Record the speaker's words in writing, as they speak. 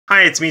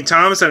Hi, it's me,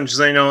 Thomas. I'm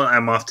just letting you know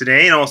I'm off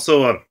today. And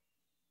also,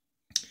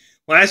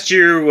 last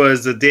year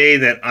was the day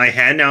that I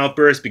had an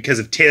outburst because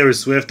of Taylor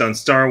Swift on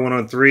Star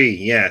 103.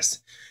 Yes.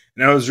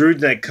 And I was rude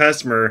to that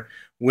customer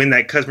when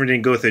that customer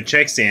didn't go through the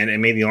check stand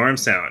and made the alarm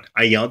sound.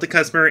 I yelled at the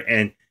customer,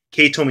 and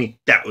Kaye told me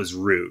that was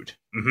rude.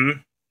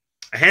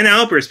 I had an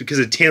outburst because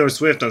of Taylor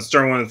Swift on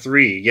Star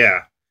 103.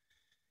 Yeah.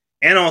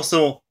 And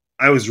also,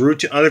 I was rude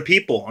to other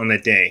people on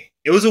that day.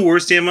 It was the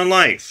worst day of my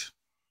life.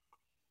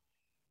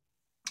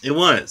 It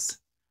was.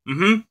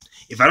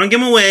 If I don't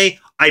give them away,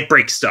 I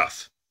break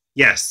stuff.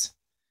 Yes.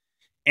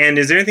 And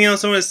is there anything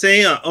else I want to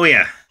say? Oh,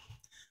 yeah.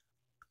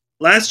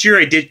 Last year,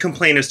 I did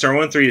complain to Star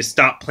 103 to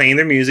stop playing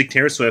their music,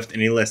 Taylor Swift,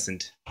 and he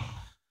listened.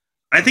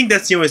 I think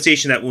that's the only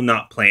station that will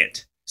not play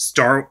it.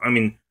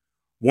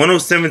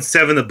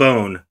 1077 The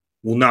Bone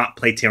will not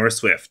play Taylor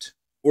Swift,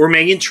 or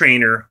Meghan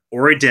Trainor,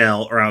 or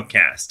Adele, or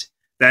Outkast.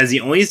 That is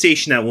the only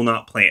station that will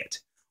not play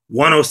it.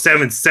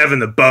 1077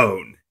 The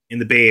Bone in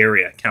the Bay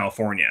Area,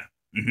 California.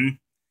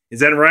 Is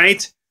that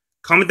right?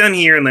 Comment down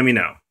here and let me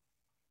know.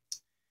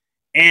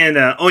 And,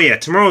 oh yeah,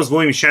 tomorrow is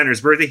William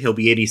Shatner's birthday. He'll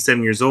be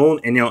 87 years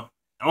old. And,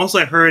 also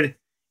I heard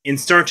in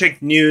Star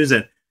Trek news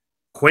that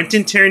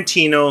Quentin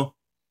Tarantino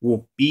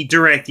will be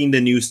directing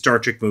the new Star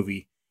Trek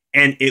movie.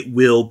 And it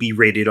will be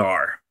rated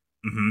R.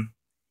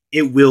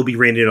 It will be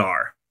rated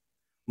R.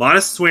 A lot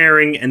of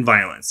swearing and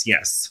violence,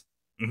 yes.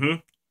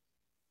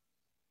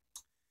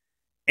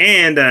 And,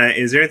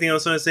 is there anything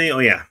else I want to say? Oh,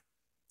 yeah.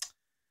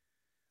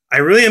 I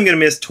really am going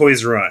to miss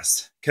Toys R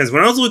Us. Because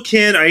when I was a little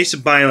kid, I used to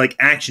buy,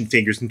 action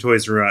figures from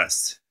Toys R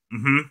Us.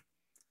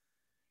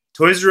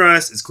 Toys R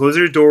Us is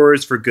closing their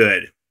doors for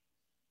good.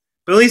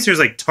 But at least there's,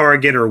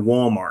 Target or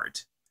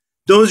Wal-mart.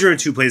 Those are the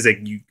two places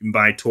that you can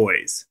buy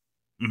toys.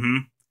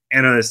 And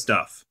other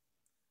stuff.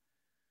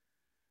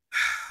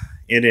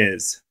 It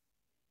is.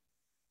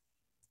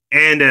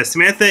 And,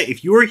 Samantha,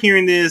 if you are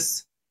hearing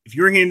this,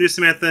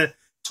 Samantha,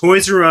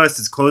 Toys R Us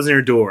is closing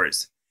their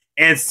doors.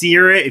 And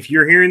Sierra, if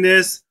you're hearing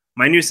this,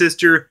 my new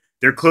sister,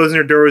 they're closing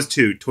their doors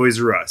too, Toys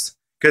R Us.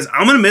 Because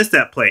I'm going to miss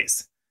that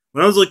place.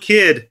 When I was a little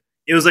kid,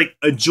 it was like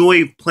a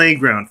joy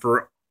playground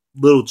for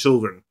little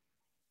children.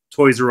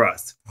 Toys R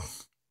Us.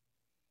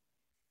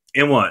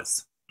 It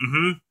was.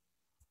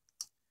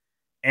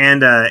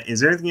 And is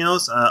there anything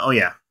else? Oh,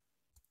 yeah.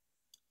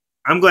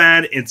 I'm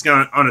glad it's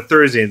gone on a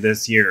Thursday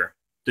this year,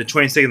 the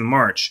 22nd of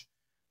March.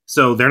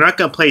 So they're not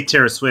going to play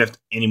Taylor Swift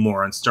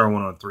anymore on Star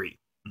 103.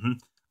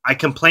 I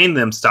complained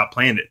them stop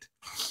playing it.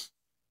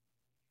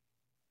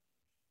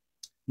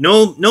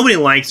 No, nobody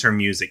likes her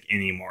music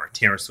anymore,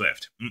 Taylor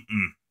Swift.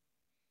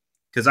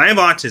 Because I have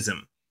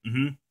autism.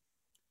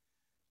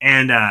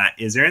 And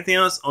is there anything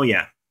else? Oh,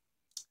 yeah.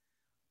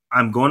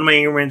 I'm going to my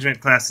anger management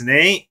class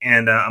today,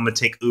 and I'm going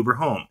to take Uber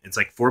home. It's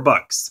like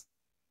 $4.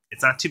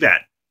 It's not too bad.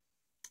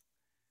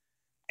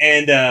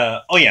 And,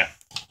 oh, yeah.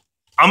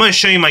 I'm going to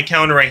show you my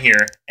calendar right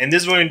here. And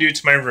this is what I'm going to do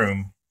to my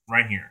room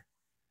right here.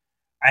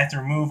 I have to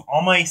remove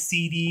all my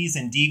CDs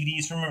and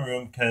DVDs from my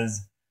room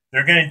because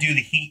they're going to do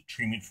the heat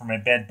treatment for my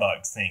bed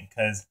bugs thing.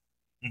 Because,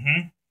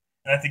 I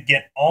have to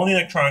get all the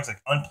electronics,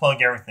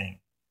 unplug everything.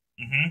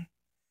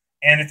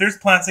 And if there's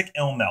plastic,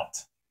 it'll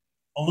melt.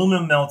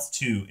 Aluminum melts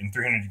too in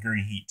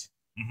 300-degree heat.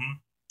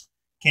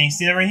 Can you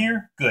see that right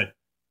here? Good.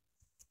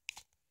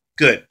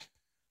 Good.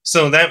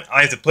 So that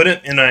I have to put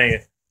it in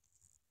a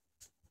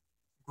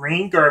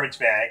green garbage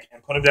bag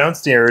and put it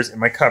downstairs in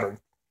my cupboard.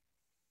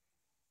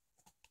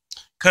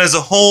 Because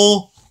the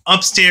whole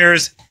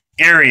upstairs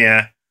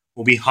area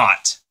will be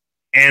hot.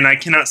 And I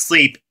cannot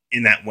sleep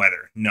in that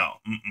weather. No.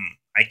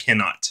 I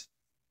cannot.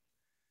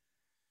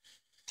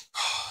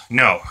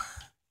 No.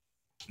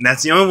 And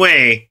that's the only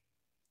way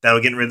that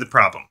will get rid of the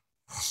problem.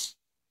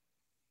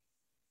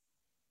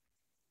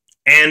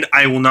 And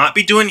I will not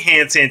be doing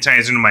hand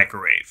sanitizer in the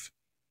microwave.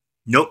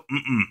 Nope.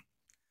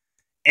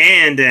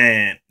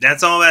 And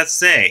that's all I have to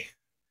say.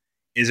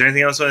 Is there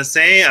anything else I want to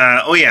say?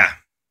 Oh, yeah.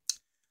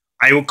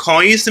 I will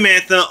call you,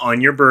 Samantha,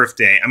 on your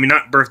birthday. I mean,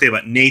 not birthday,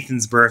 but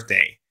Nathan's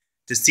birthday.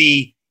 To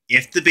see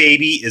if the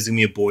baby is going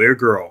to be a boy or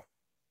girl.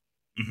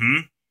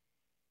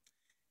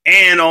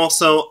 And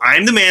also,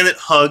 I'm the man that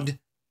hugged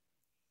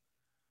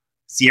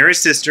Sierra's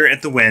sister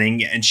at the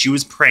wedding, and she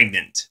was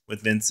pregnant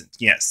with Vincent.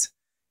 Yes.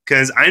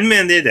 Because I'm the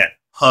man that did that.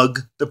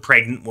 Hug the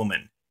pregnant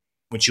woman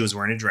when she was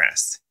wearing a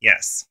dress.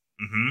 Yes.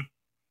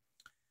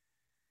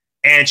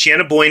 And she had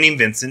a boy named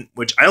Vincent,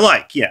 which I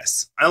like.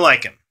 Yes. I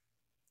like him.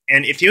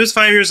 And if he was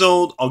 5 years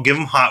old, I'll give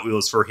him Hot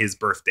Wheels for his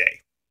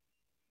birthday.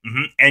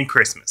 And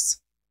Christmas.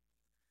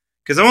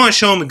 Because I want to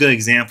show him a good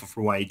example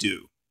for what I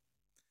do.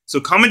 So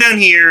comment down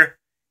here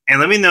and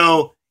let me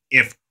know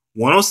if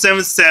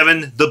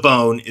 1077 The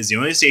Bone is the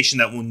only station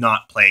that will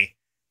not play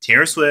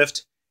Taylor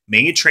Swift,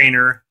 Meghan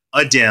Trainor,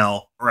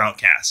 Adele, or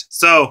Outkast.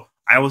 So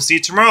I will see you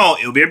tomorrow.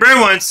 It'll be a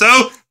better one.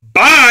 So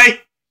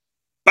bye!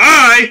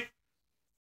 Bye!